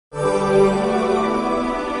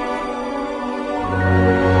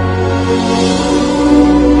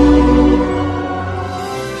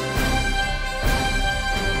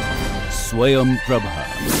Swayam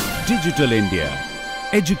Prabha. Digital India.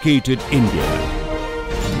 Educated India.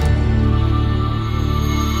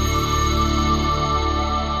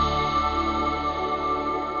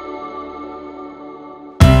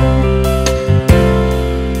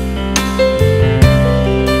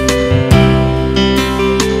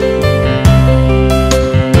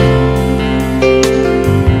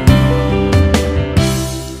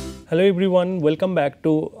 Hello everyone, welcome back to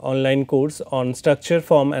online course on structure,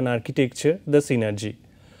 form and architecture, the synergy.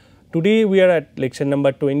 Today we are at lecture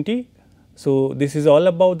number 20. So this is all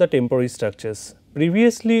about the temporary structures.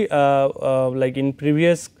 Previously, like in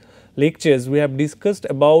previous lectures, we have discussed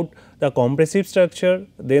about the compressive structure,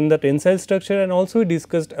 then the tensile structure, and also we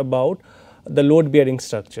discussed about the load bearing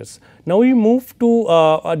structures. Now we move to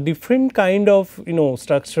a different kind of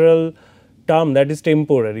structural term, that is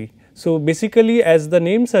temporary. So basically, as the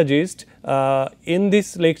name suggests, in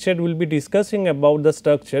this lecture we will be discussing about the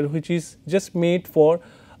structure which is just made for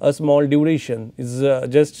a small duration, is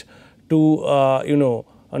just to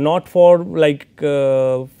not for like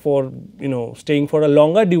for staying for a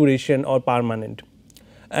longer duration or permanent.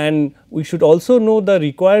 And we should also know the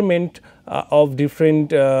requirement of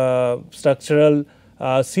different structural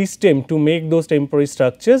system to make those temporary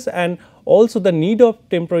structures, and also the need of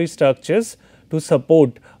temporary structures to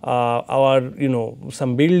support our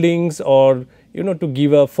some buildings or to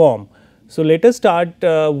give a form. So let us start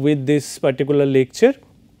with this particular lecture,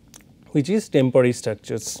 which is temporary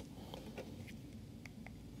structures.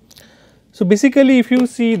 So basically, if you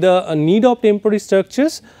see the need of temporary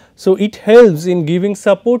structures, so it helps in giving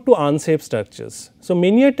support to unsafe structures. So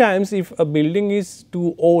many a times if a building is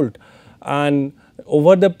too old and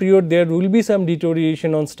over the period there will be some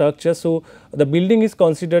deterioration on structure, so the building is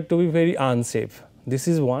considered to be very unsafe. This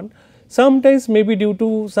is one. Sometimes maybe due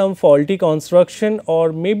to some faulty construction,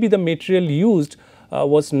 or maybe the material used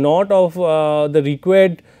was not of the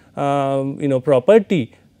required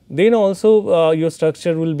property, then also your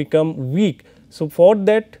structure will become weak. So for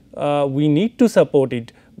that we need to support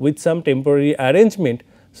it with some temporary arrangement.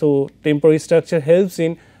 So temporary structure helps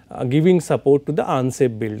in giving support to the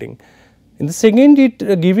unsafe building. In the second,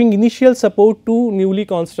 it giving initial support to newly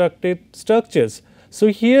constructed structures. So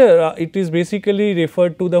here it is basically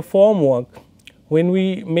referred to the form work. When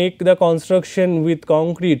we make the construction with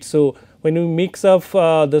concrete, so when we mix up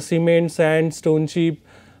the cement, sand, stone chip,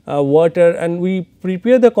 water, and we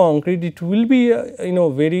prepare the concrete, it will be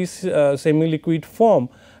very semi-liquid form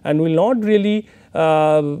and will not really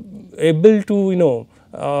able to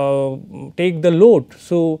take the load.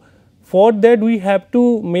 So for that we have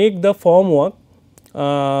to make the form work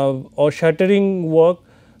or shuttering work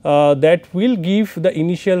that will give the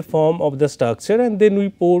initial form of the structure, and then we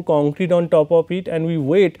pour concrete on top of it and we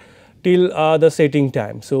wait till the setting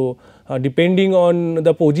time. So depending on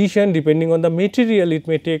the position, depending on the material, it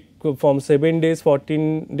may take from 7 days,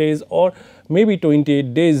 14 days or maybe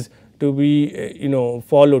 28 days to be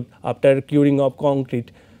followed after curing of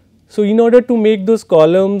concrete. So in order to make those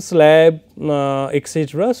columns, slab,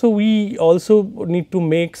 etc., so we also need to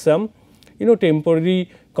make some temporary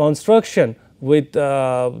construction with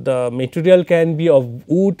the material can be of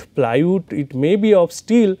wood, plywood, it may be of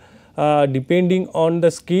steel, depending on the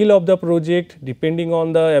scale of the project, depending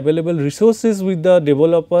on the available resources with the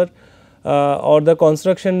developer or the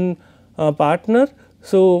construction partner.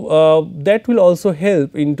 So that will also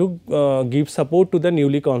help into give support to the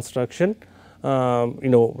newly construction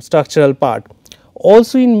structural part.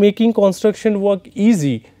 Also in making construction work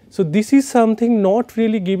easy. So this is something not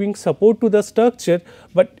really giving support to the structure,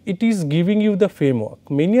 but it is giving you the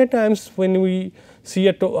framework. Many a times when we see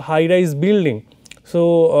a high rise building,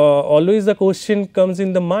 so always the question comes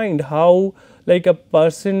in the mind, how like a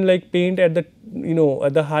person like paint at the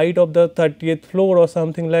at the height of the 30th floor or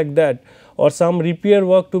something like that, or some repair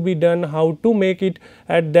work to be done, how to make it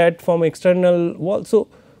at that from external wall. So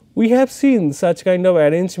we have seen such kind of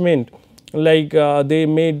arrangement, like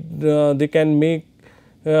they can make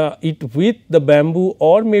it with the bamboo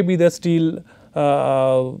or maybe the steel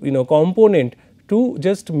component to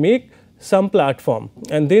just make some platform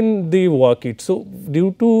and then they work it. So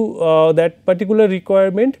due to that particular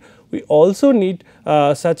requirement, we also need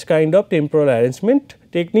such kind of temporal arrangement.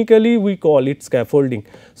 Technically we call it scaffolding.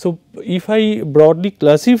 So if I broadly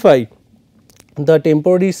classify the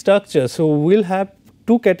temporary structure, so we will have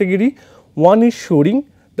two category, one is shoring,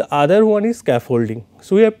 the other one is scaffolding.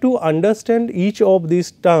 So we have to understand each of these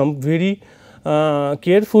terms very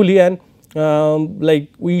carefully, and like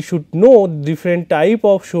we should know different type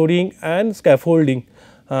of shoring and scaffolding,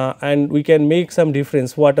 and we can make some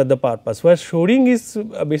difference what are the purpose. Where shoring is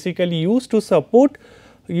basically used to support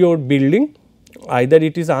your building either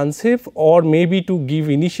it is unsafe or maybe to give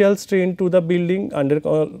initial strain to the building under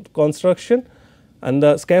construction, and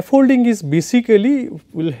the scaffolding is basically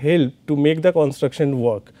will help to make the construction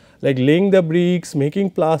work, like laying the bricks, making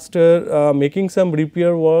plaster, making some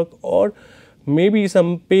repair work, or maybe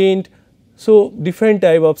some paint. So, different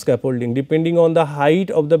type of scaffolding depending on the height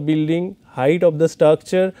of the building, height of the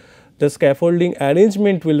structure, the scaffolding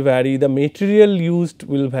arrangement will vary, the material used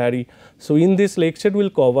will vary. So, in this lecture we will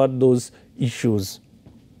cover those issues.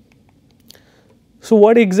 So,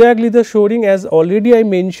 what exactly the shoring? As already I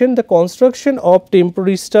mentioned, the construction of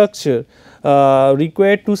temporary structure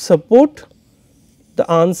required to support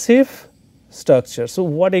the unsafe structure. So,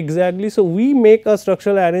 what exactly? So, we make a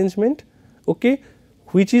structural arrangement, okay,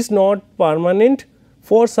 which is not permanent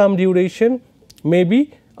for some duration,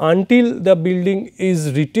 maybe until the building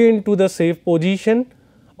is retained to the safe position,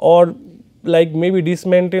 or like maybe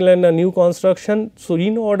dismantle and a new construction. So,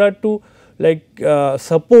 in order to like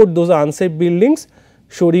support those unsafe buildings,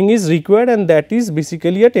 shoring is required, and that is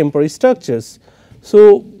basically a temporary structures.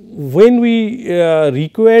 So, when we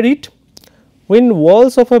require it, when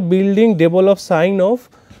walls of a building develop sign of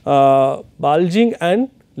bulging and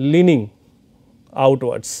leaning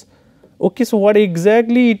outwards. Okay, so, what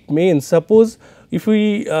exactly it means? Suppose if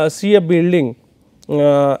we see a building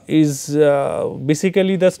is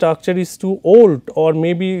basically the structure is too old, or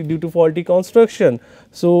maybe due to faulty construction,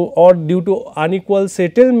 so or due to unequal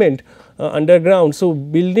settlement underground. So,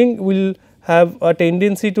 building will have a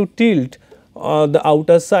tendency to tilt the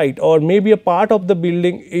outer side, or maybe a part of the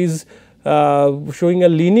building is showing a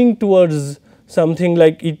leaning towards something,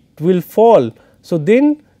 like it will fall. So,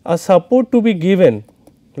 then a support to be given,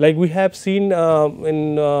 like we have seen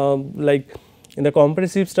in like in the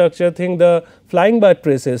compressive structure thing, the flying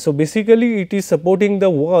buttresses. So, basically it is supporting the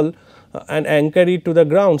wall and anchor it to the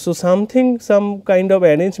ground. So, some kind of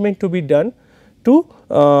arrangement to be done to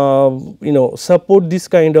support this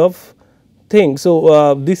kind of thing.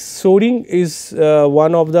 So, this shoring is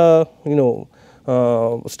one of the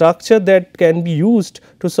structure that can be used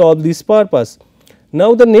to solve this purpose.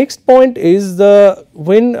 Now, the next point is the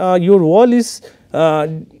when your wall is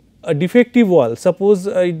a defective wall, suppose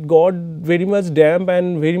it got very much damp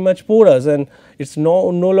and very much porous, and it is no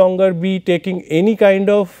longer be taking any kind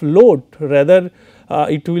of load, rather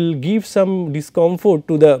it will give some discomfort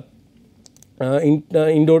to the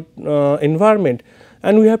indoor environment,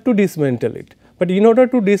 and we have to dismantle it. But in order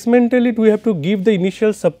to dismantle it, we have to give the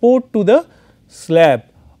initial support to the slab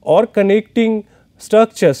or connecting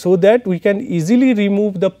structure, so that we can easily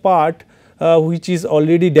remove the part which is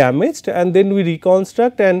already damaged, and then we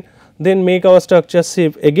reconstruct and then make our structure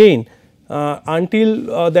safe again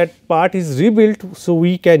until that part is rebuilt. So,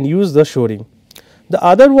 we can use the shoring. The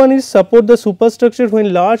other one is support the superstructure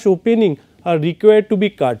when large opening are required to be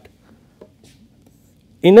cut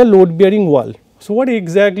in a load bearing wall. So, what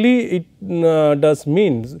exactly it does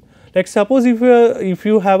means, like suppose if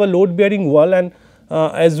you have a load bearing wall, and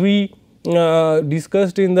as we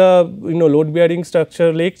discussed in the load bearing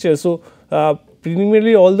structure lecture. So,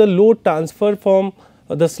 preliminarily all the load transfer from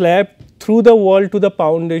the slab through the wall to the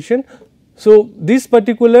foundation. So, this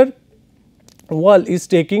particular wall is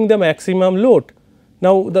taking the maximum load.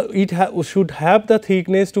 Now, it should have the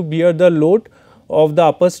thickness to bear the load of the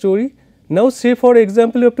upper story. Now, say for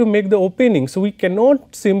example, you have to make the opening. So, we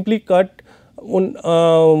cannot simply cut one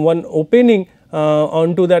opening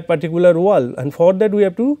onto that particular wall, and for that we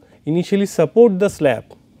have to initially support the slab,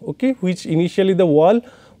 okay, which initially the wall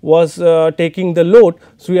was taking the load.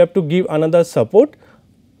 So, we have to give another support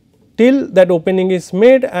till that opening is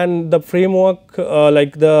made, and the framework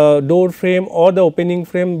like the door frame or the opening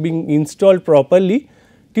frame being installed properly.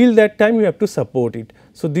 Till that time we have to support it.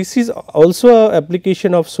 So, this is also a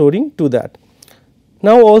application of shoring to that.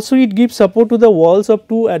 Now, also it gives support to the walls of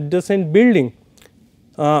two adjacent building.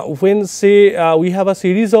 When say we have a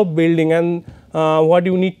series of building, and what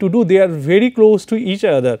you need to do, they are very close to each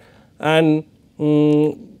other, and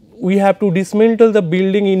we have to dismantle the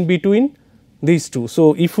building in between these two.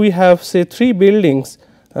 So, if we have say 3 buildings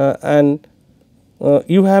and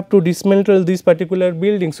you have to dismantle this particular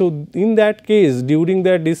building. So, in that case, during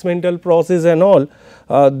the dismantle process and all,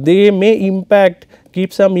 they may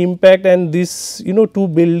keep some impact, and this 2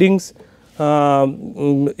 buildings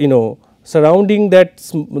surrounding that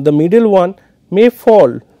the middle one may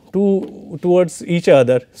fall towards each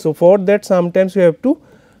other. So, for that sometimes we have to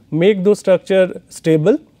make those structure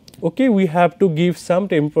stable, okay, we have to give some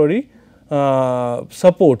temporary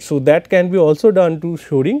support. So, that can be also done to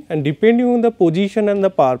shoring, and depending on the position and the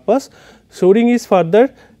purpose, shoring is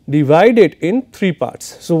further divided in 3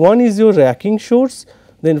 parts. So, one is your racking shores,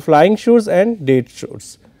 then flying shores and dead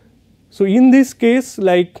shores. So, in this case,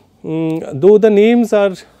 like though the names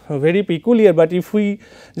are very peculiar, but if we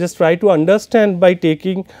just try to understand by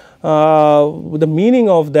taking the meaning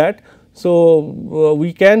of that, so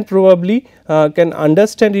we can probably can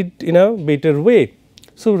understand it in a better way.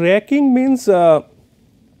 So, racking means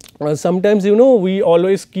sometimes we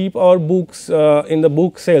always keep our books in the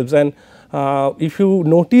book shelves, and if you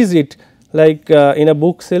notice it, like in a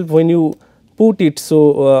book shelf when you put it,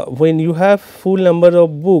 so when you have full number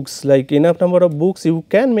of books, like enough number of books, you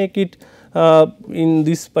can make it in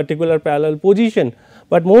this particular parallel position.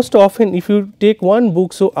 But most often if you take one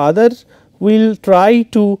book, so other will try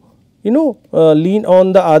to lean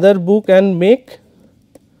on the other book and make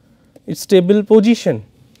its stable position.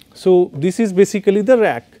 So, this is basically the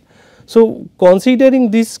rack. So,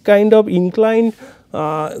 considering this kind of inclined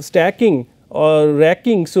stacking or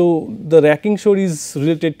racking, so the racking shore is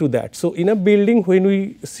related to that. So, in a building, when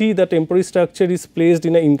we see the temporary structure is placed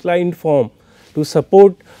in an inclined form to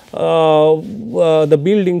support the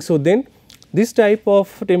building, so then this type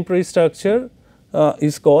of temporary structure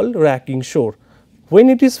is called racking shore. When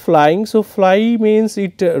it is flying, so fly means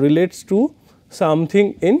it relates to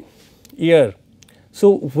something in air.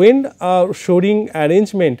 So, when a shoring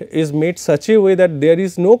arrangement is made such a way that there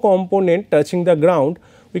is no component touching the ground,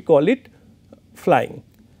 we call it flying.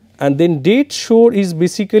 And then dead shore is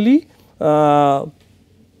basically dead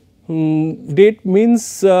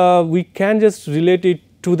means we can just relate it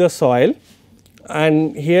to the soil,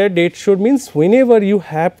 and here dead shore means whenever you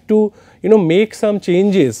have to make some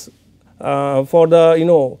changes for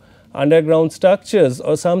the underground structures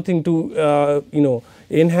or something to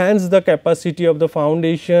enhance the capacity of the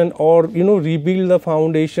foundation or rebuild the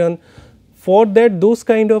foundation. For that, those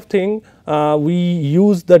kind of thing we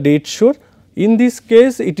use the dead shore. In this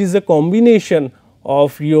case, it is a combination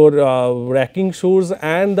of your racking shores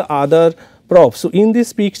and the other props. So, in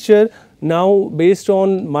this picture now, based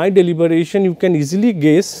on my deliberation, you can easily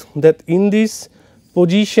guess that in this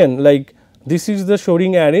position, like this is the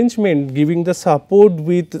shoring arrangement giving the support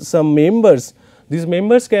with some members. These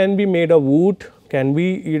members can be made of wood, can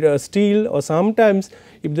be either steel, or sometimes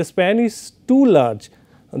if the span is too large,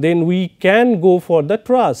 then we can go for the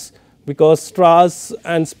truss, because truss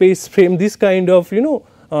and space frame, this kind of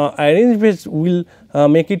arrangements will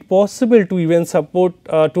make it possible to even support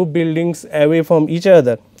two buildings away from each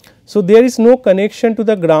other. So, there is no connection to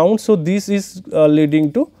the ground. So, this is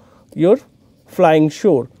leading to your flying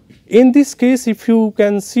shore. In this case, if you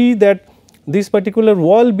can see that this particular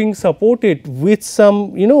wall being supported with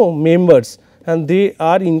some members, and they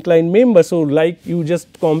are inclined members. So, like you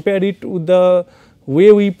just compare it with the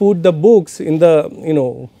way we put the books in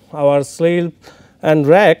the our shelf and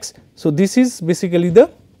racks. So, this is basically the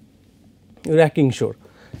racking shore.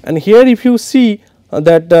 And here if you see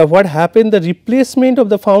that what happened, the replacement of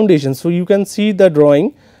the foundation. So, you can see the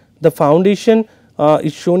drawing, the foundation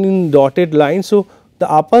is shown in dotted line. So, the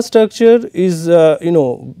upper structure is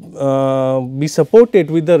be supported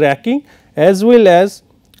with the racking, as well as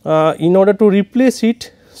in order to replace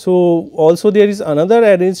it. So, also there is another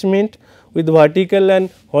arrangement with vertical and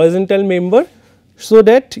horizontal member, so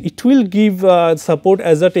that it will give support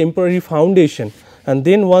as a temporary foundation, and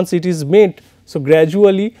then once it is made, so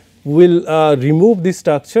gradually we will remove this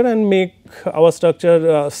structure and make our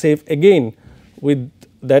structure safe again with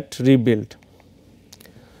that rebuild.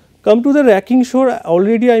 Come to the racking shore,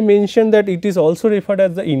 already I mentioned that it is also referred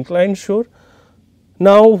as the inclined shore.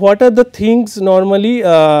 Now, what are the things normally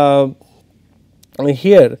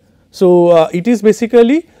here? So, it is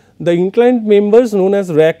basically the inclined members known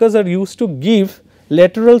as rackers are used to give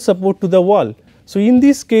lateral support to the wall. So, in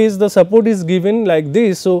this case the support is given like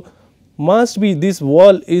this. So, must be this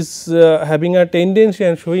wall is having a tendency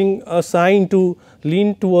and showing a sign to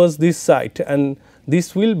lean towards this side, and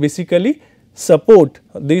this will basically support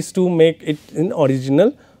this to make it in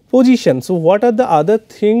original position. So, what are the other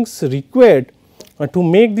things required to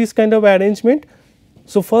make this kind of arrangement?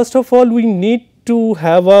 So, first of all we need to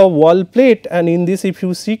have a wall plate, and in this if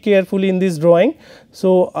you see carefully in this drawing.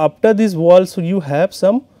 So, after this wall, so you have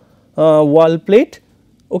some wall plate.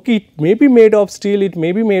 Okay, it may be made of steel, it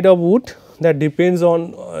may be made of wood, that depends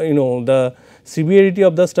on the severity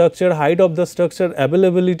of the structure, height of the structure,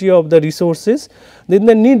 availability of the resources. Then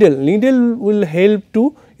the needle will help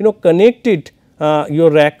to connect it your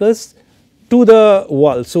rackers to the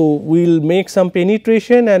wall. So, we will make some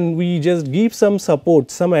penetration and we just give some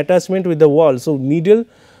support, some attachment with the wall. So, needle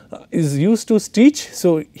is used to stitch.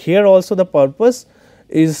 So, here also the purpose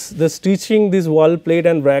is the stitching this wall plate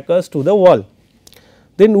and rackers to the wall.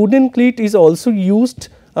 Then wooden cleat is also used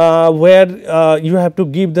where you have to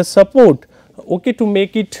give the support okay to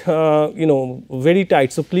make it very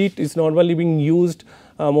tight. So, cleat is normally being used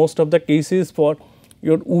most of the cases for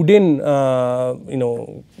your wooden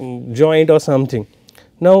joint or something.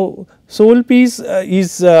 Now, sole piece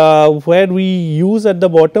is where we use at the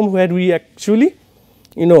bottom, where we actually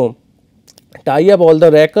tie up all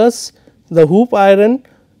the rackers. The hoop iron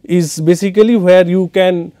is basically where you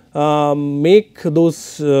can make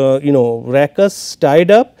those rackers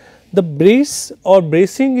tied up. The brace or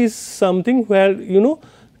bracing is something where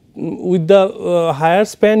with the higher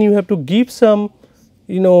span you have to give some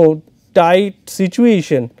tight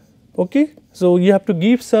situation. Okay. So, you have to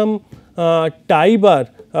give some tie bar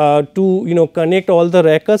to connect all the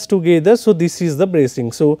rackers together. So, this is the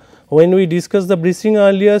bracing. So, when we discussed the bracing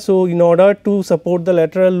earlier, so in order to support the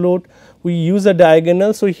lateral load we use a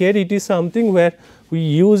diagonal. So, here it is something where we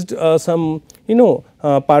used some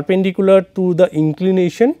perpendicular to the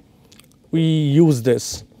inclination, we use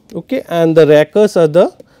this, okay, and the rackers are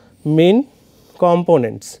the main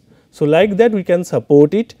components. So, like that we can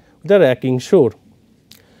support it with the racking shore.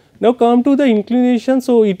 Now, come to the inclination.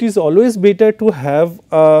 So, it is always better to have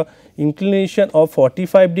a inclination of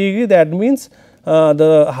 45 degree, that means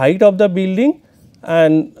the height of the building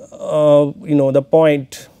and the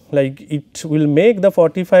point, like it will make the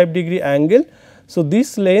 45 degree angle. So,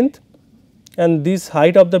 this length and this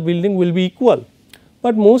height of the building will be equal,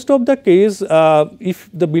 but most of the case if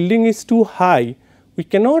the building is too high, we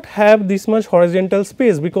cannot have this much horizontal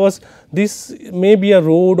space, because this may be a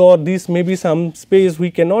road or this may be some space, we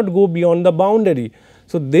cannot go beyond the boundary.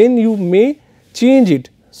 So, then you may change it.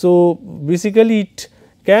 So, basically it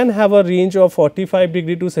can have a range of 45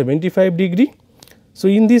 degree to 75 degree. So,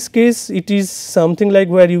 in this case it is something like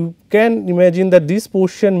where you can imagine that this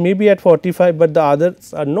portion may be at 45, but the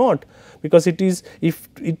others are not, because it is, if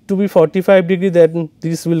it to be 45 degree, then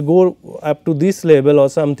this will go up to this level or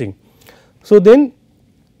something. So, then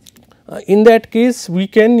in that case we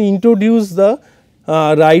can introduce the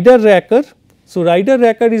rider racker. So, rider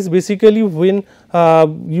racker is basically when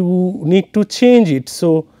you need to change it.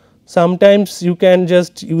 So, sometimes you can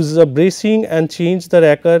just use a bracing and change the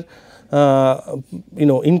racker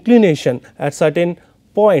inclination at certain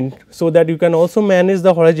point, so that you can also manage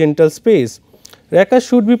the horizontal space. Racker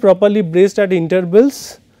should be properly braced at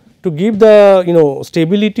intervals to give the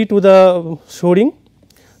stability to the shoring.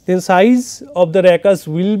 Then size of the rackers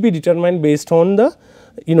will be determined based on the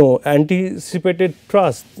anticipated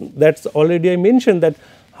thrust. That is already I mentioned that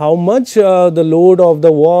how much the load of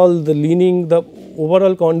the wall, the leaning, the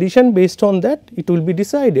overall condition, based on that it will be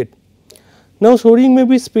decided. Now, shoring may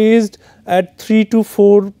be spaced at 3 to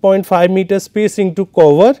 4.5 meter spacing to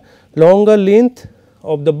cover longer length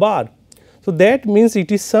of the bar. So, that means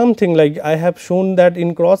it is something like I have shown that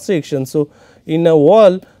in cross section. So, in a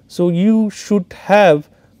wall, so you should have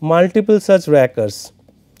multiple such rackers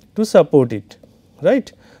to support it,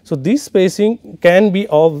 right. So, this spacing can be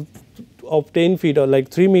of 10 feet or like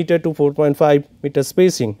 3 meter to 4.5 meter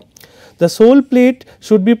spacing. The sole plate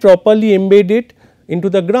should be properly embedded into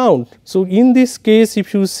the ground. So, in this case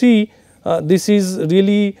if you see this is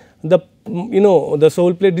really the the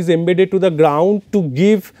sole plate is embedded to the ground to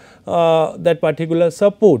give that particular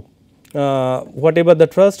support, whatever the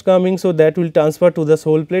thrust coming. So, that will transfer to the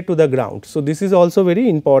sole plate to the ground. So, this is also very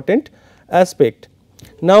important aspect.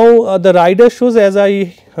 Now, the rider shows, as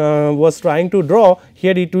I was trying to draw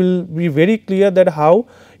here, it will be very clear that how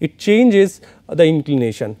it changes the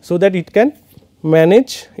inclination, so that it can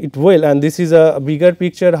manage it well, and this is a bigger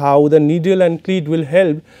picture how the needle and cleat will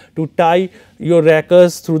help to tie your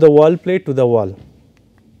rackers through the wall plate to the wall.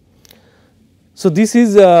 So, this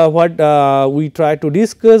is what we try to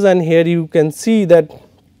discuss, and here you can see that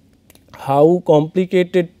how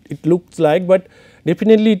complicated it looks like, but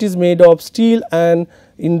definitely it is made of steel, and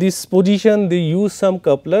in this position they use some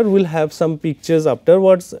coupler. We will have some pictures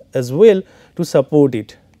afterwards as well to support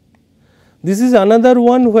it. This is another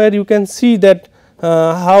one where you can see that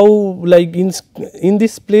how like in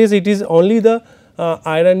this place it is only the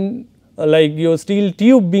iron like your steel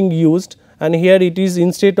tube being used, and here it is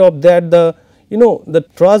instead of that the the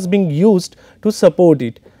truss being used to support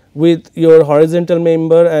it with your horizontal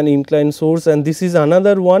member and inclined source, and this is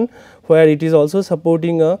another one where it is also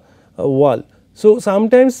supporting a wall. So,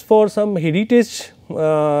 sometimes for some heritage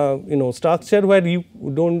structure where you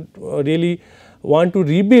do not really want to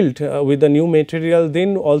rebuild with the new material,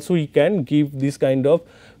 then also you can give this kind of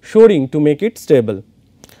shoring to make it stable.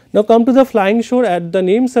 Now, come to the flying shore. At the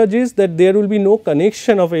name suggests that there will be no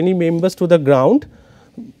connection of any members to the ground.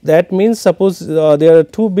 That means, suppose there are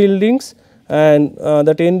two buildings and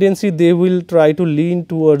the tendency they will try to lean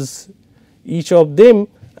towards each of them,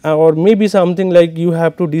 or maybe something like you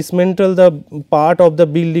have to dismantle the part of the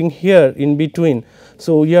building here in between.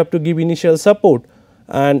 So, you have to give initial support,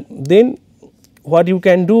 and then what you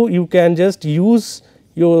can do, you can just use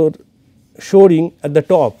your shoring at the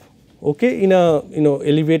top, okay, in a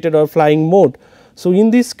elevated or flying mode. So, in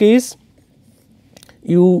this case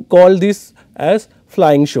you call this as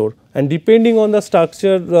flying shore, and depending on the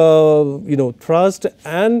structure thrust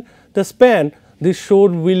and the span, this shore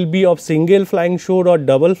will be of single flying shore or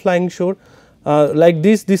double flying shore. Like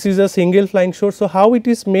this is a single flying shore. So, how it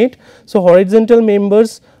is made? So, horizontal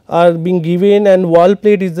members are being given and wall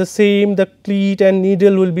plate is the same, the cleat and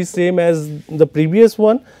needle will be same as the previous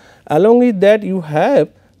one. Along with that, you have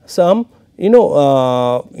some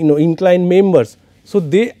inclined members. So,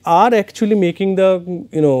 they are actually making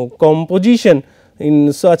the composition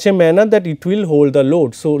in such a manner that it will hold the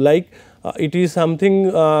load. So, like it is something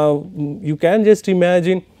you can just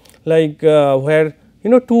imagine, like where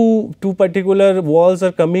two particular walls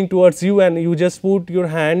are coming towards you and you just put your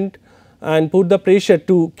hand and put the pressure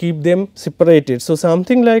to keep them separated. So,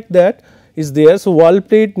 something like that is there. So, wall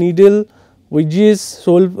plate, needle, wedges,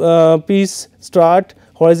 sole piece, strut,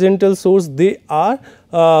 horizontal source, they are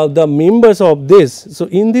the members of this. So,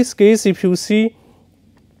 in this case if you see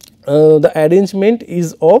the arrangement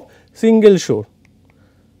is of single shore.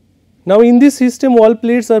 Now, in this system wall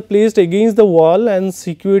plates are placed against the wall and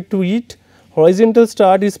secured to it. Horizontal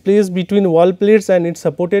strut is placed between wall plates and it is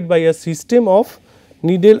supported by a system of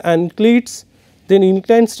needle and cleats. Then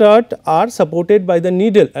inclined strut are supported by the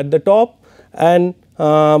needle at the top and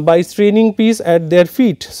by straining piece at their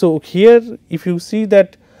feet. So, here if you see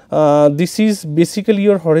that this is basically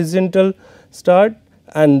your horizontal strut,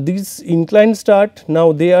 and this inclined strut,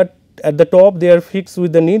 now they are at the top, they are fixed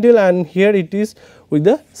with the needle, and here it is with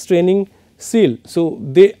the straining seal. So,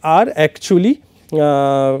 they are actually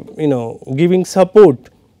giving support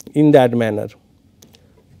in that manner.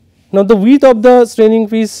 Now, the width of the straining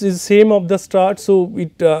piece is same of the strut. So,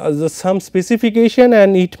 it some specification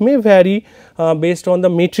and it may vary based on the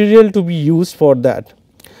material to be used for that.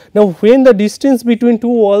 Now, when the distance between two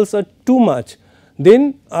walls are too much,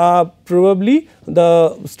 then probably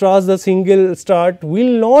the struts, the single strut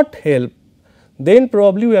will not help, then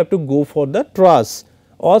probably we have to go for the truss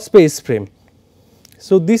or space frame.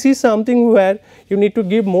 So, this is something where you need to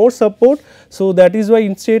give more support. So, that is why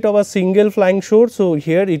instead of a single flying shore, so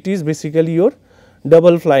here it is basically your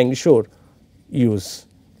double flying shore use.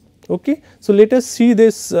 Okay. So, let us see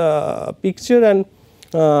this picture, and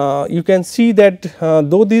you can see that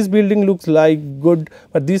though this building looks like good,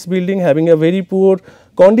 but this building having a very poor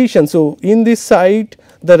condition. So, in this site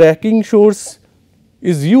the racking shores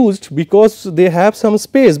is used because they have some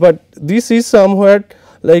space, but this is somewhere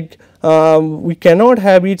like we cannot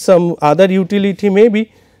have it some other utility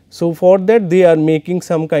maybe. So, for that they are making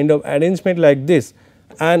some kind of arrangement like this,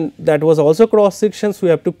 and that was also cross sections. We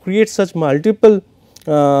have to create such multiple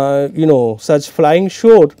such flying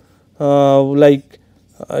shore like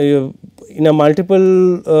in a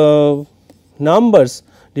multiple numbers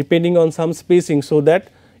depending on some spacing, so that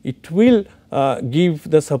it will give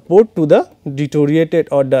the support to the deteriorated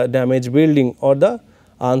or the damaged building or the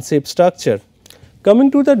unsafe structure.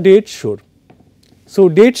 Coming to the dead shore. So,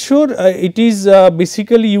 dead shore it is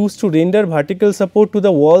basically used to render vertical support to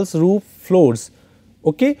the walls, roof, floors,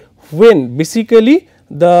 okay, when basically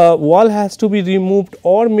the wall has to be removed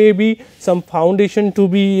or maybe some foundation to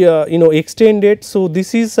be extended. So,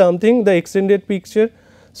 this is something the extended picture.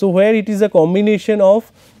 So, where it is a combination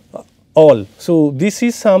of all. So, this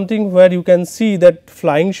is something where you can see that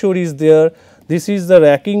flying shore is there, this is the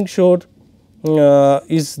racking shore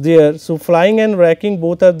is there. So, flying and racking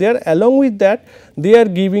both are there. Along with that they are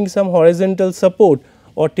giving some horizontal support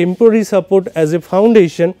or temporary support as a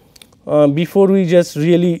foundation before we just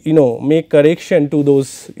really make correction to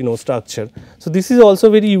those structure. So, this is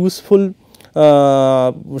also very useful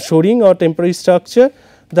shoring or temporary structure.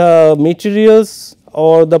 The materials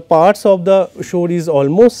or the parts of the shore is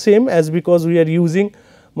almost same, as because we are using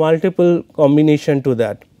multiple combination to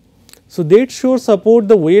that. So, dead shore support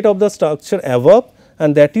the weight of the structure above,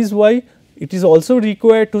 and that is why it is also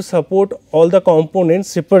required to support all the components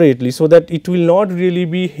separately, so that it will not really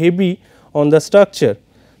be heavy on the structure.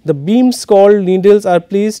 The beams called needles are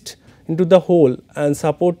placed into the hole and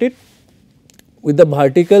supported with the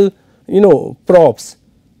vertical props.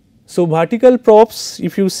 So, vertical props,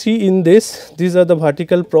 if you see in this, these are the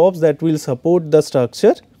vertical props that will support the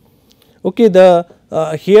structure. Okay,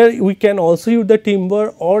 here we can also use the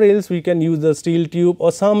timber, or else we can use the steel tube,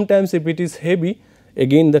 or sometimes if it is heavy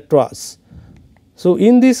again the truss. So,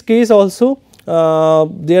 in this case also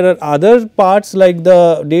there are other parts like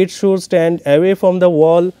the dead shore stand away from the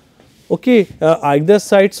wall, okay, either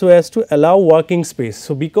side, so as to allow working space.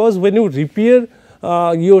 So, because when you repair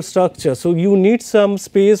your structure, so you need some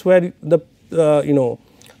space where the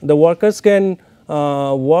the workers can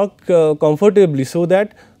work comfortably, so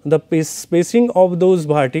that the spacing of those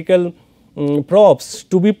vertical props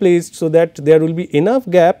to be placed, so that there will be enough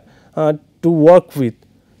gap to work with.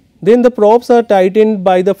 Then the props are tightened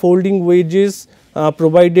by the folding wedges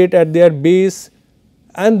provided at their base,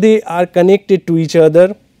 and they are connected to each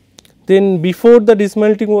other. Then before the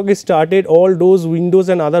dismantling work is started, all doors, windows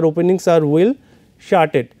and other openings are well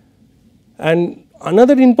shuttered. And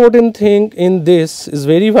another important thing in this is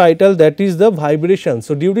very vital, that is the vibration.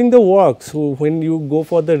 So, during the work, so when you go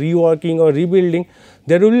for the reworking or rebuilding,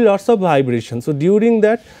 there will be lots of vibration. So, during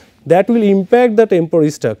that will impact the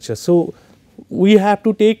temporary structure. So, we have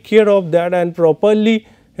to take care of that, and properly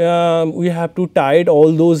we have to tie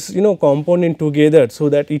all those component together, so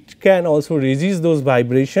that it can also resist those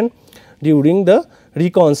vibration during the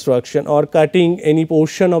reconstruction or cutting any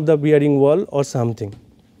portion of the bearing wall or something.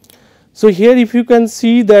 So, here if you can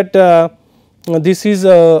see that this is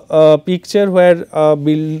a picture where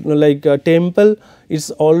like a temple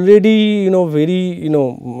is already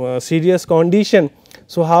very serious condition.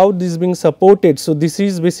 So, how this being supported? So, this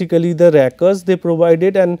is basically the rackers they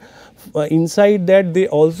provided, and inside that they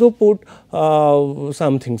also put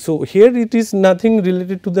something. So, here it is nothing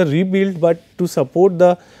related to the rebuild, but to support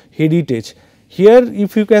the heritage. Here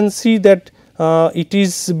if you can see that it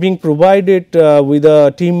is being provided with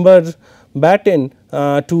a timber batten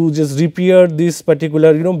to just repair this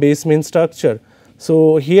particular basement structure.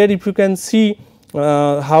 So, here if you can see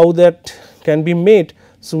how that can be made.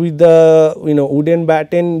 So, with the wooden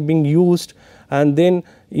batten being used, and then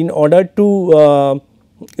in order to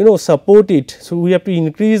support it, so we have to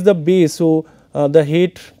increase the base. So, the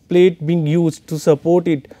head plate being used to support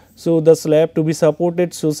it. So, the slab to be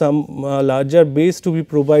supported, so some larger base to be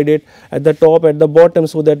provided at the top, at the bottom,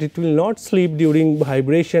 so that it will not slip during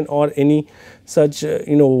vibration or any such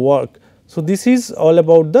work. So, this is all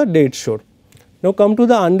about the dead shore. Now, come to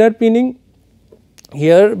the underpinning.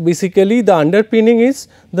 Here basically the underpinning is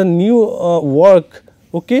the new work,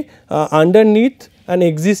 okay, underneath an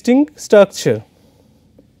existing structure,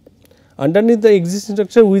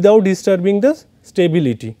 without disturbing the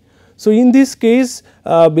stability. So, in this case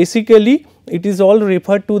basically it is all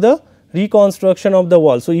referred to the reconstruction of the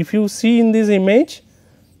wall. So, if you see in this image,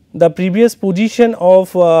 the previous position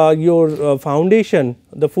of your foundation,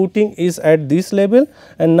 the footing is at this level,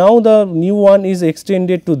 and now the new one is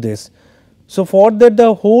extended to this. So, for that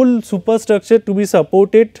the whole superstructure to be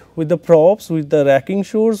supported with the props, with the racking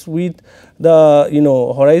shores, with the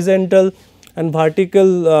horizontal and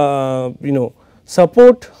vertical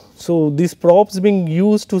support. So, these props being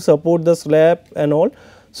used to support the slab and all.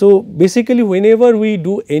 So, basically whenever we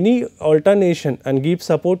do any alternation and give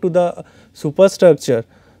support to the superstructure,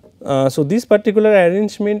 so this particular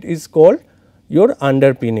arrangement is called your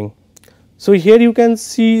underpinning. So, here you can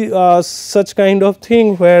see such kind of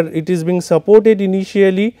thing where it is being supported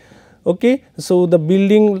initially, okay. So, the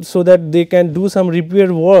building, so that they can do some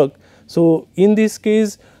repair work. So, in this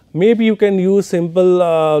case maybe you can use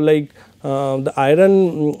simple like the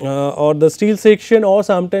iron or the steel section, or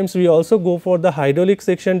sometimes we also go for the hydraulic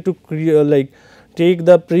section to like take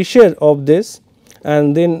the pressure of this,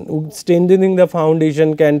 and then strengthening the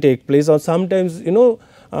foundation can take place. Or sometimes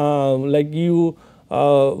like you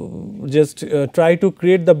just try to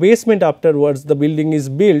create the basement afterwards the building is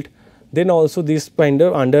built, then also this kind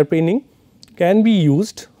of underpinning can be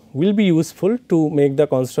used, will be useful to make the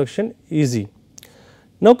construction easy.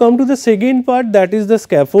 Now, come to the second part, that is the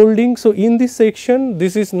scaffolding. So, in this section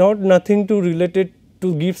this is nothing to related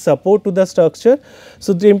to give support to the structure.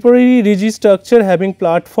 So, temporary rigid structure having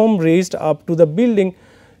platform raised up to the building,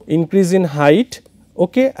 increase in height,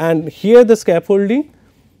 okay, and here the scaffolding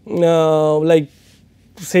like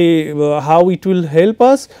say how it will help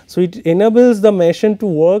us. So, it enables the mason to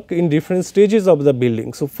work in different stages of the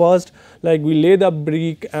building. So, first like we lay the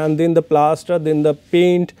brick, and then the plaster, then the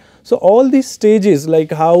paint. So, all these stages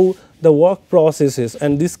like how the work processes,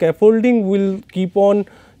 and this scaffolding will keep on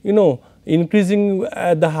increasing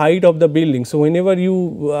at the height of the building. So, whenever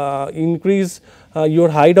you increase your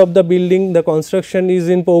height of the building, the construction is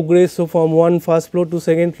in progress. So, from one first floor to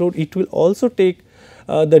second floor, it will also take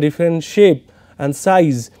the different shape and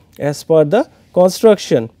size as per the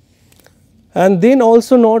construction. And then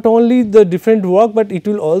also not only the different work, but it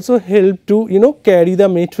will also help to carry the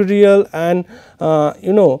material and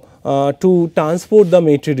to transport the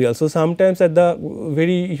material. So, sometimes at the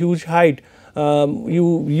very huge height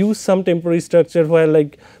you use some temporary structure where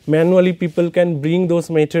like manually people can bring those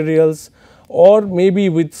materials, or maybe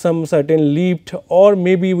with some certain lift, or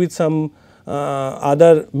maybe with some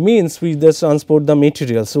other means we just transport the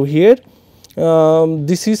material. So, here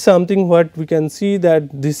this is something what we can see,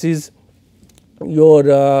 that this is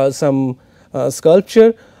your some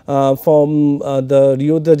sculpture from the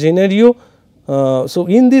Rio de Janeiro. So,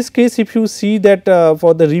 in this case if you see that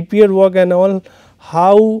for the repair work and all,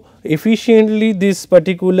 how efficiently this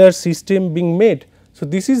particular system being made. So,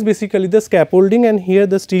 this is basically the scaffolding, and here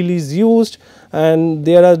the steel is used, and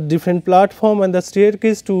there are different platform and the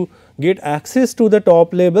staircase to get access to the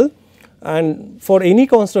top level. And for any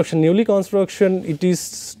construction, newly construction, it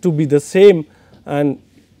is to be the same, and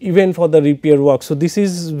even for the repair work. So, this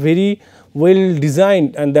is very well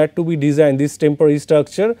designed, and that to be designed this temporary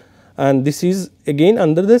structure, and this is again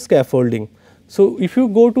under the scaffolding. So, if you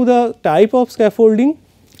go to the type of scaffolding,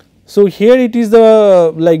 so here it is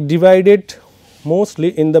the like divided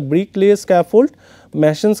mostly in the bricklayer scaffold,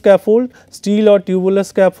 mason scaffold, steel or tubular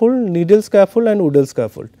scaffold, needle scaffold and wooden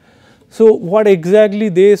scaffold. So, what exactly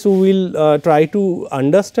they, so we will try to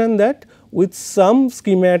understand that with some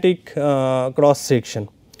schematic cross section.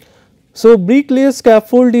 So, bricklayer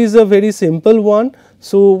scaffold is a very simple one.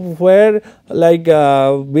 So, where like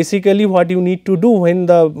basically what you need to do when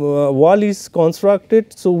the wall is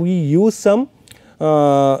constructed. So, we use some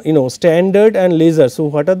standard and laser. So,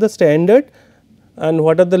 what are the standard and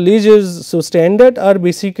what are the lasers? So, standard are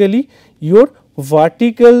basically your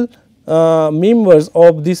vertical members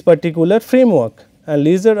of this particular framework, and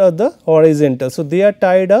laser are the horizontal. So, they are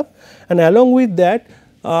tied up, and along with that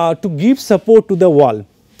to give support to the wall.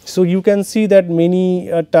 So, you can see that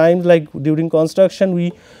many times like during construction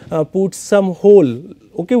we put some hole,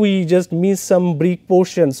 okay, we just miss some brick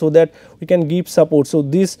portion so that we can give support. So,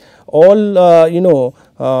 this all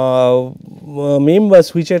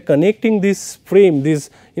members which are connecting this frame, this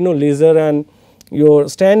laser and your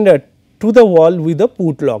standard to the wall with a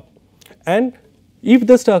put lock. And if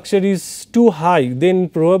the structure is too high, then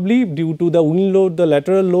probably due to the wind load, the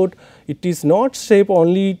lateral load, it is not safe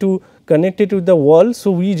only to connect it with the wall.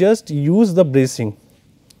 So, we just use the bracing.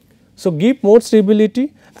 So, give more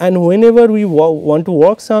stability, and whenever we want to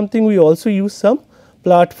work something, we also use some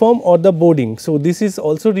platform or the boarding. So, this is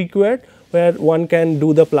also required where one can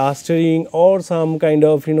do the plastering or some kind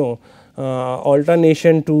of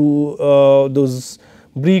alternation to those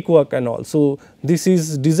brickwork and all. So, this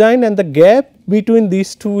is designed, and the gap between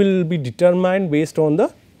these two will be determined based on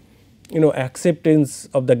the acceptance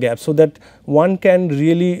of the gap, so that one can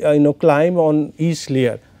really climb on each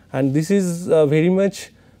layer, and this is very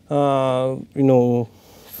much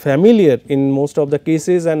familiar in most of the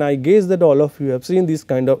cases, and I guess that all of you have seen this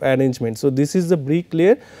kind of arrangement. So, this is the brick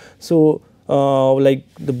layer. So, like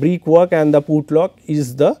the brick work and the put lock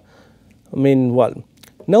is the main wall.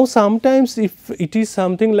 Now, sometimes if it is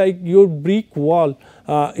something like your brick wall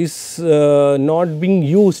is not being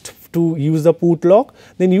used to use the put lock,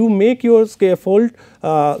 then you make your scaffold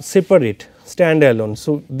separate, standalone.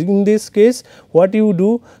 So, in this case what you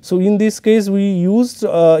do, so in this case we used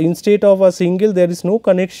instead of a single, there is no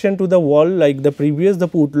connection to the wall like the previous the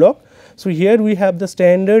put lock. So, here we have the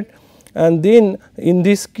standard, and then in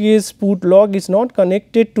this case put lock is not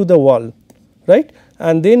connected to the wall, right,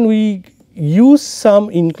 and then we use some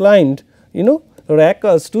inclined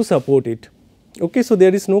rackers to support it. Okay. So,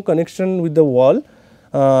 there is no connection with the wall,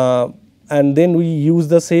 and then we use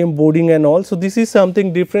the same boarding and all. So, this is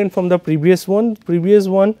something different from the previous one. Previous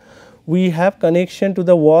one we have connection to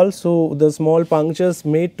the wall. So, the small punctures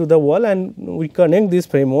made to the wall and we connect this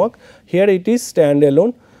framework. Here it is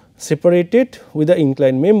standalone, separated with the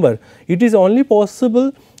inclined member. It is only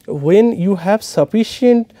possible when you have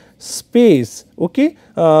sufficient space, okay,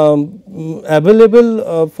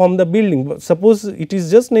 available from the building. Suppose it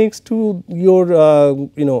is just next to your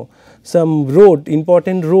some road,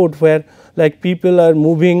 important road where like people are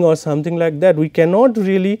moving or something like that, we cannot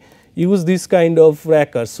really use this kind of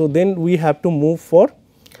rackers. So, then we have to move for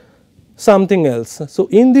something else. So,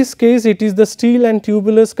 in this case it is the steel and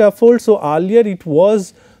tubular scaffold. So, earlier it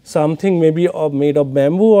was something maybe made of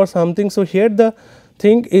bamboo or something. So, here the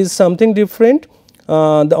thing is something different.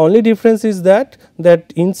 The only difference is that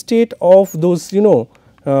instead of those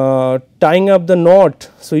tying up the knot.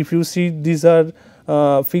 So, if you see these are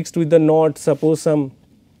fixed with the knot, suppose some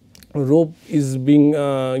rope is being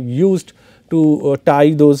used to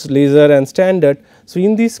tie those laser and standard. So,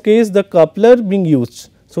 in this case the coupler being used.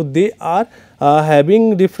 So, they are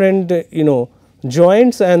having different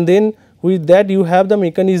joints, and then with that you have the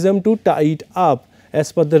mechanism to tie it up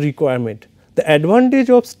as per the requirement. the advantage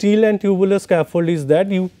of steel and tubular scaffold is that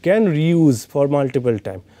you can reuse for multiple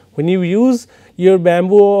time. When you use your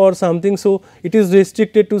bamboo or something, so it is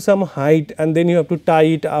restricted to some height and then you have to tie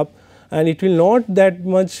it up, and it will not that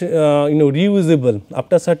much reusable.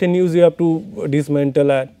 After certain use you have to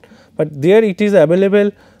dismantle it, but there it is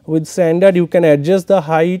available with standard. You can adjust the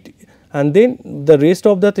height and then the rest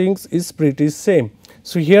of the things is pretty same.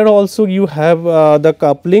 So, here also you have the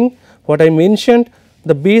coupling what I mentioned,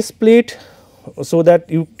 the base plate, so that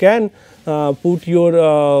you can put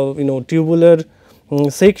your tubular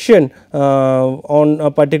section on a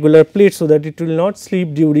particular plate, so that it will not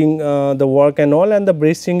slip during the work and all, and the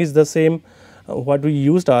bracing is the same what we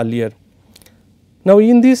used earlier. Now,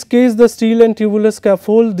 in this case the steel and tubular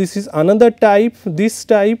scaffold, this is another type. This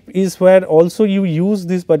type is where also you use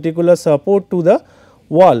this particular support to the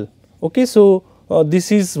wall. Okay. So,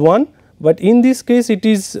 this is one, but in this case it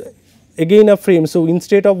is again a frame. So,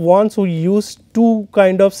 instead of one, so we use two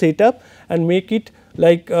kind of setup and make it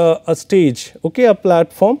like a stage, okay, a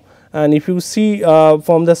platform, and if you see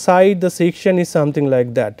from the side the section is something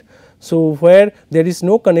like that. So, where there is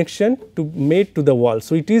no connection to made to the wall.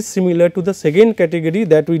 So, it is similar to the second category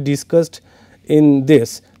that we discussed in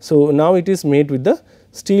this. So, now it is made with the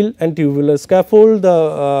steel and tubular scaffold.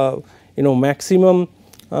 The maximum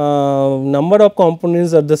number of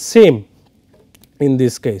components are the same in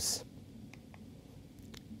this case.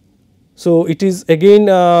 So, it is again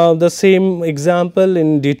the same example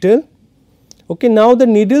in detail. Okay. Now, the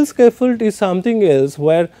needle scaffold is something else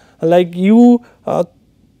where like you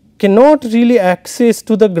cannot really access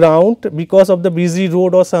to the ground because of the busy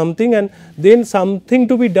road or something, and then something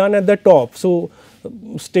to be done at the top. So,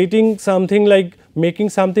 stating something like making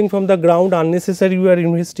something from the ground unnecessary, you are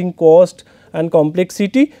investing cost and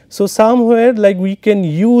complexity. So, somewhere like we can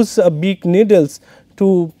use big needles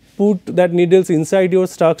to put that needles inside your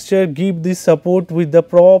structure, give this support with the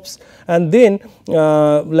props, and then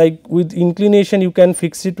like with inclination you can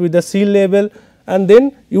fix it with the seal level, and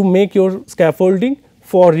then you make your scaffolding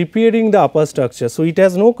for repairing the upper structure. So, it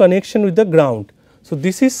has no connection with the ground. So,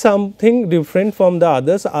 this is something different from the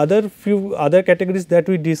others. Few other categories that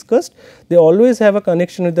we discussed, they always have a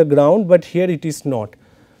connection with the ground, but here it is not.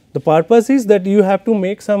 The purpose is that you have to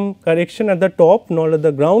make some correction at the top, not at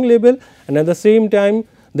the ground level, and at the same time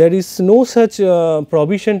there is no such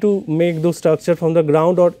provision to make those structure from the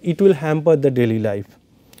ground, or it will hamper the daily life.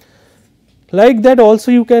 Like that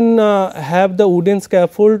also you can have the wooden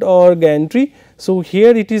scaffold or gantry. So,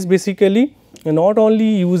 here it is basically not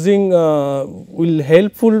only using will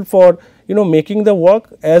helpful for making the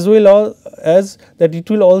work, as well as that it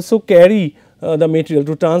will also carry the material,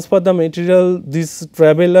 to transfer the material, this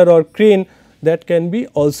traveler or crane that can be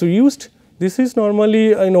also used. This is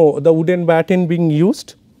normally the wooden batten being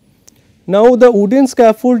used. Now, the wooden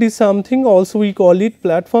scaffold is something also we call it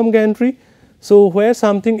platform gantry. So, where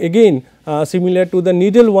something again similar to the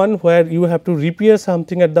needle one, where you have to repair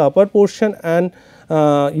something at the upper portion, and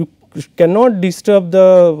you cannot disturb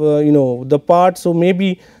the the part. So,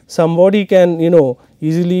 maybe somebody can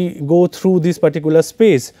easily go through this particular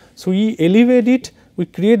space. So, we elevate it, we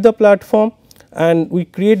create the platform and we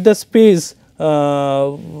create the space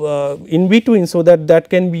in between, so that that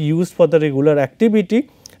can be used for the regular activity,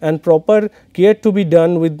 and proper care to be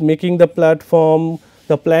done with making the platform,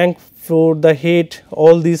 the plank floor, the head,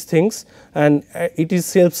 all these things, and it is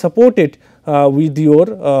self supported with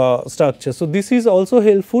your structure. So, this is also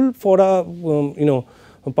helpful for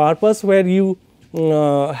a purpose where you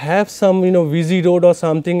have some busy road or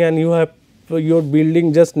something, and you have your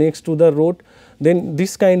building just next to the road, then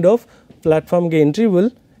this kind of platform gantry will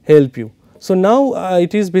help you. So, now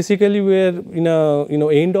it is basically we are in a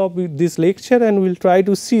end of this lecture, and we will try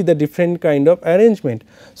to see the different kind of arrangement.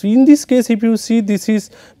 So, in this case if you see, this is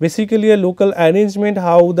basically a local arrangement,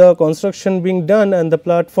 how the construction being done and the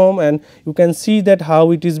platform, and you can see that how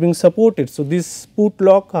it is being supported. So, this put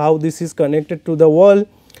lock, how this is connected to the wall,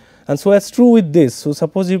 and so as true with this. So,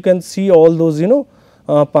 suppose you can see all those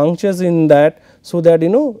punctures in that, so that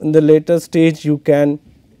in the later stage you can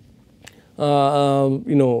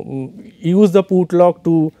use the put lock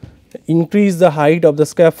to increase the height of the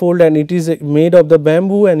scaffold, and it is made of the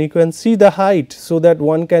bamboo, and you can see the height, so that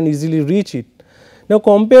one can easily reach it. Now,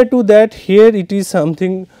 compared to that, here it is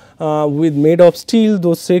something with made of steel,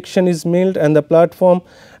 those section is milled, and the platform,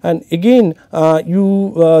 and again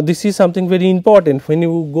this is something very important when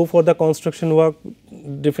you go for the construction work,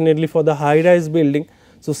 definitely for the high rise building.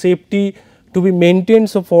 So, safety to be maintained.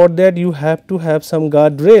 So, for that you have to have some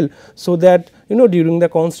guardrail, so that during the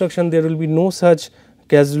construction there will be no such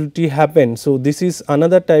casualty happen. So, this is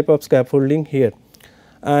another type of scaffolding here.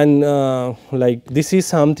 and like this is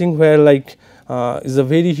something where like is a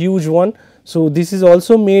very huge one. So, this is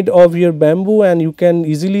also made of your bamboo, and you can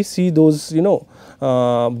easily see those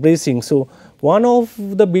bracing. So, one of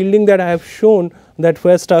the building that I have shown that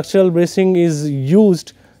where structural bracing is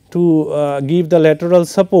used to give the lateral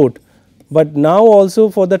support, but now also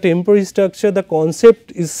for the temporary structure the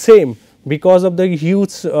concept is same because of the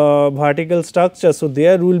huge vertical structure. So,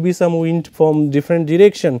 there will be some wind from different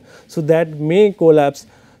direction, so that may collapse.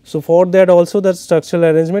 So, for that also the structural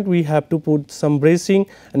arrangement we have to put some bracing,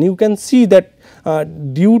 and you can see that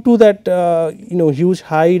due to that huge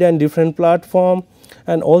height and different platform,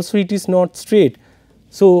 and also it is not straight.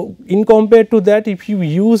 So, in compared to that, if you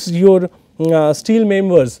use your steel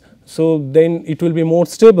members, so then it will be more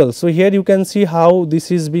stable. So, here you can see how this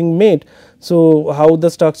is being made. So, how the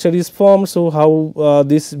structure is formed. So, how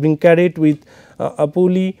this is being carried with a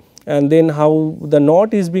pulley, and then how the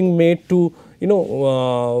knot is being made to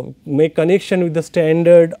make connection with the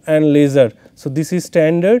standard and laser. So, this is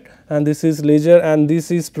standard and this is laser, and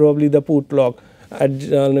this is probably the put lock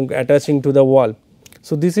attaching to the wall.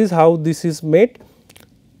 So, this is how this is made.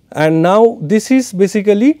 And now, this is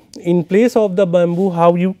basically in place of the bamboo,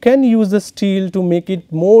 how you can use the steel to make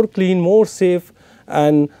it more clean, more safe,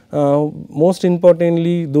 and most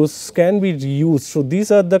importantly those can be reused. So,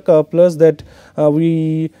 these are the couplers that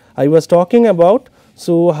I was talking about.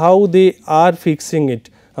 So, how they are fixing it,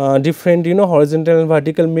 different horizontal and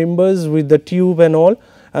vertical members with the tube and all,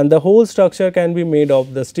 and the whole structure can be made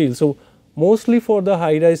of the steel. So, mostly for the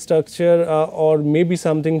high rise structure or maybe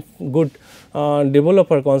something good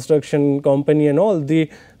developer construction company and all, they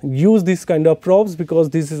use this kind of props because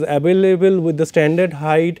this is available with the standard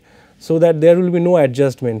height, so that there will be no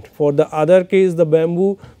adjustment. For the other case, the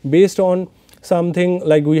bamboo based on something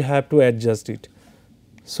like we have to adjust it.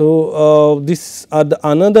 So, this are the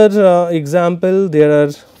another example. There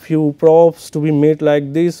are few props to be made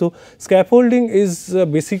like this. So, scaffolding is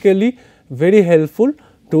basically very helpful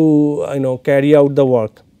to carry out the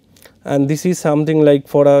work, and this is something like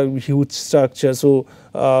for a huge structure. So,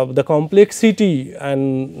 the complexity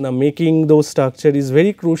and making those structure is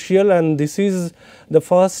very crucial, and this is the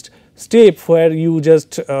first step where you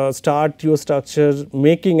just start your structure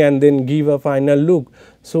making and then give a final look.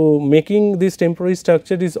 So, making this temporary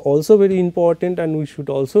structure is also very important, and we should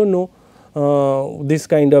also know this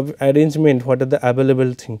kind of arrangement, what are the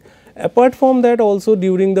available thing. Apart from that, also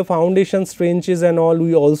during the foundation trenches and all,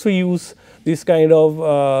 we also use this kind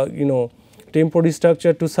of temporary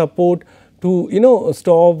structure to support, to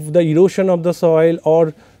stop the erosion of the soil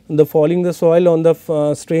or the falling the soil on the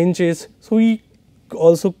trenches. So, we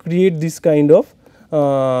also create this kind of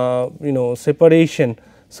separation.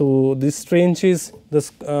 So, this trenches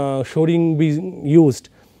the shoring being used.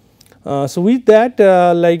 So, with that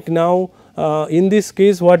like now in this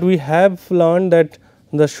case what we have learned that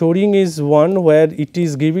the shoring is one where it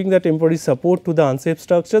is giving the temporary support to the unsafe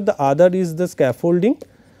structure, the other is the scaffolding.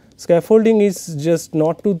 Scaffolding is just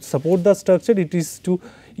not to support the structure, it is to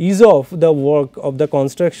ease off the work of the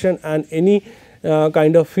construction and any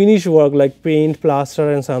kind of finish work like paint,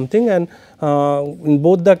 plaster and something, and in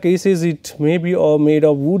both the cases it may be made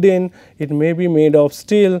of wooden, it may be made of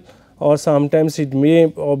steel, or sometimes it may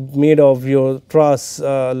be made of your truss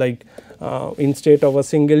like instead of a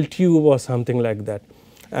single tube or something like that.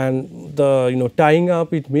 And the tying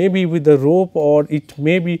up, it may be with the rope or it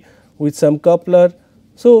may be with some coupler.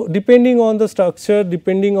 So, depending on the structure,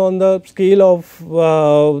 depending on the scale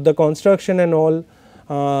of the construction and all,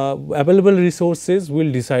 available resources will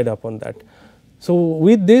decide upon that. So,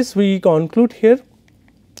 with this we conclude here,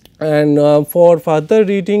 and for further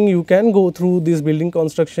reading you can go through this building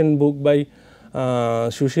construction book by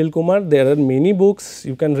Sushil Kumar. There are many books,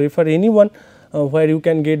 you can refer anyone where you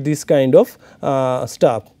can get this kind of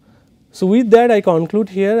stuff. So, with that I conclude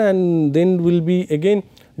here, and then we will be again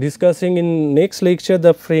discussing in next lecture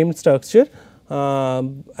the frame structure,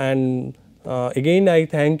 and again I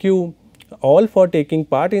thank you all for taking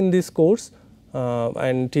part in this course.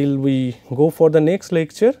 Until we go for the next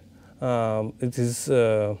lecture, it is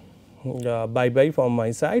bye bye from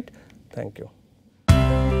my side. Thank you.